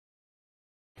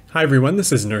Hi everyone,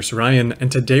 this is Nurse Ryan,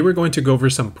 and today we're going to go over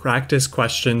some practice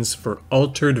questions for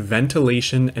altered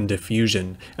ventilation and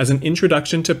diffusion as an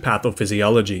introduction to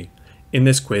pathophysiology. In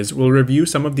this quiz, we'll review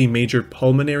some of the major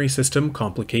pulmonary system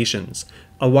complications.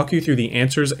 I'll walk you through the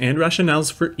answers and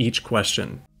rationales for each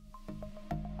question.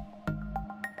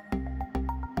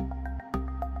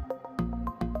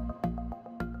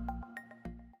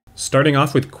 Starting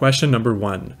off with question number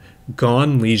 1.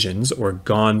 Gone lesions, or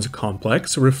Gons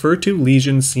complex, refer to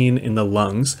lesions seen in the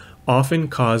lungs, often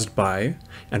caused by,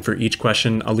 and for each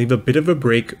question I'll leave a bit of a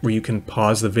break where you can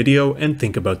pause the video and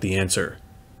think about the answer.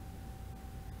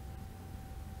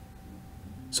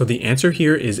 So the answer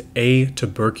here is A,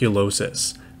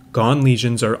 tuberculosis. Gone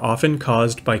lesions are often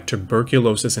caused by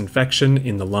tuberculosis infection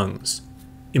in the lungs.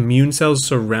 Immune cells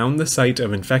surround the site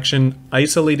of infection,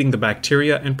 isolating the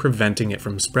bacteria and preventing it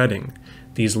from spreading.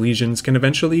 These lesions can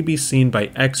eventually be seen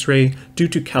by X-ray due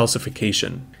to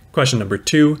calcification. Question number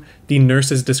 2. The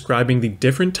nurse is describing the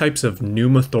different types of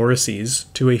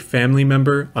pneumothoraces to a family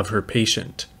member of her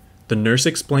patient. The nurse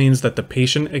explains that the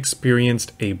patient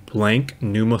experienced a blank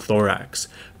pneumothorax,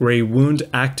 where a wound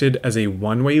acted as a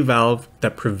one-way valve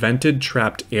that prevented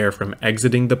trapped air from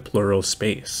exiting the pleural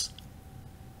space.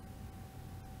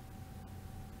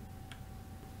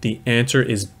 The answer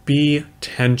is B,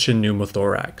 tension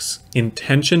pneumothorax. In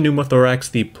tension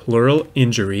pneumothorax, the pleural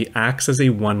injury acts as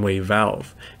a one-way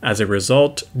valve. As a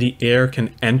result, the air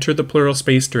can enter the pleural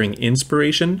space during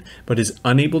inspiration, but is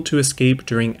unable to escape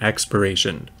during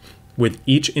expiration. With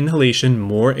each inhalation,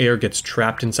 more air gets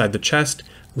trapped inside the chest,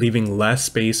 leaving less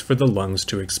space for the lungs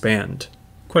to expand.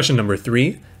 Question number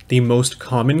 3. The most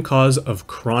common cause of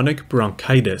chronic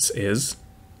bronchitis is...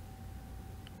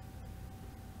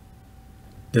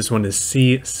 This one is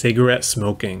C, cigarette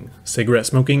smoking. Cigarette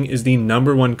smoking is the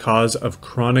 #1 cause of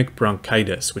chronic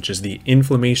bronchitis, which is the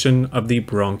inflammation of the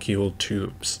bronchial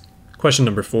tubes. Question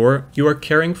number 4. You are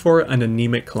caring for an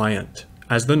anemic client.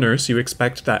 As the nurse, you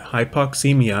expect that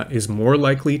hypoxemia is more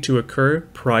likely to occur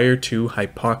prior to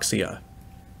hypoxia.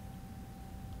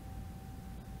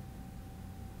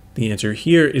 The answer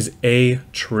here is A,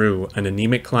 true. An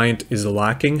anemic client is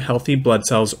lacking healthy blood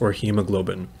cells or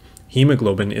hemoglobin.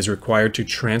 Hemoglobin is required to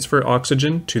transfer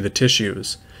oxygen to the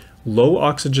tissues. Low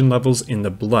oxygen levels in the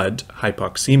blood,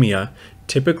 hypoxemia,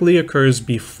 typically occurs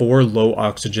before low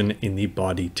oxygen in the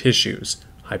body tissues,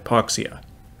 hypoxia.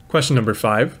 Question number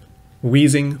 5.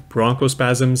 Wheezing,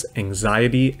 bronchospasms,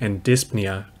 anxiety, and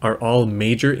dyspnea are all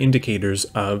major indicators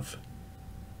of...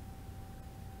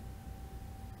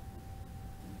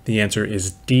 The answer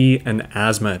is D, an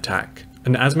asthma attack.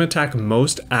 An asthma attack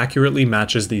most accurately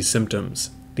matches these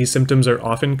symptoms. These symptoms are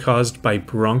often caused by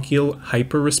bronchial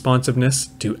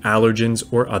hyperresponsiveness to allergens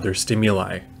or other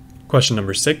stimuli. Question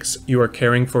number 6. You are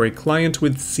caring for a client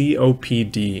with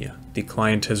COPD. The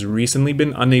client has recently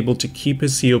been unable to keep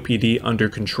his COPD under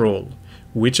control.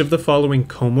 Which of the following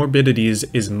comorbidities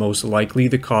is most likely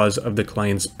the cause of the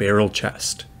client's barrel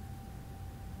chest?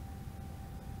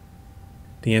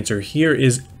 The answer here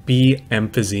is B,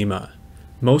 emphysema.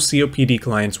 Most COPD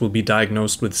clients will be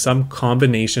diagnosed with some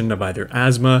combination of either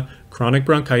asthma, chronic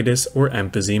bronchitis, or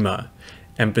emphysema.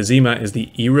 Emphysema is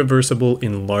the irreversible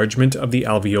enlargement of the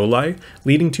alveoli,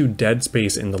 leading to dead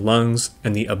space in the lungs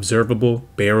and the observable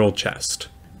barrel chest.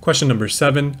 Question number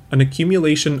 7. An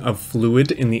accumulation of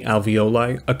fluid in the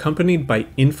alveoli accompanied by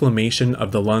inflammation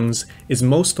of the lungs is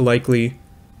most likely...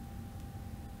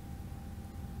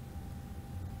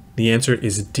 The answer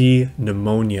is D,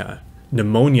 pneumonia.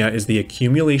 Pneumonia is the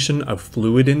accumulation of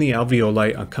fluid in the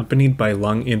alveoli accompanied by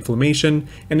lung inflammation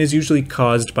and is usually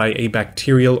caused by a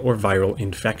bacterial or viral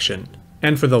infection.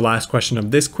 And for the last question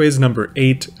of this quiz, number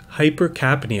 8,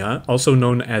 hypercapnia, also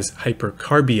known as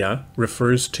hypercarbia,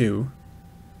 refers to...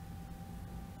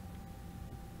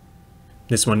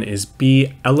 This one is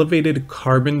B, elevated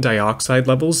carbon dioxide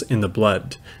levels in the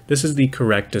blood. This is the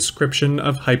correct description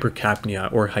of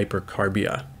hypercapnia or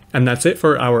hypercarbia. And that's it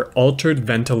for our altered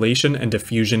ventilation and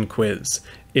diffusion quiz.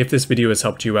 If this video has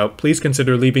helped you out, please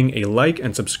consider leaving a like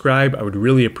and subscribe. I would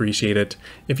really appreciate it.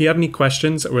 If you have any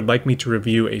questions or would like me to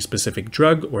review a specific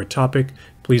drug or topic,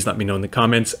 please let me know in the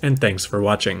comments, and thanks for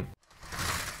watching.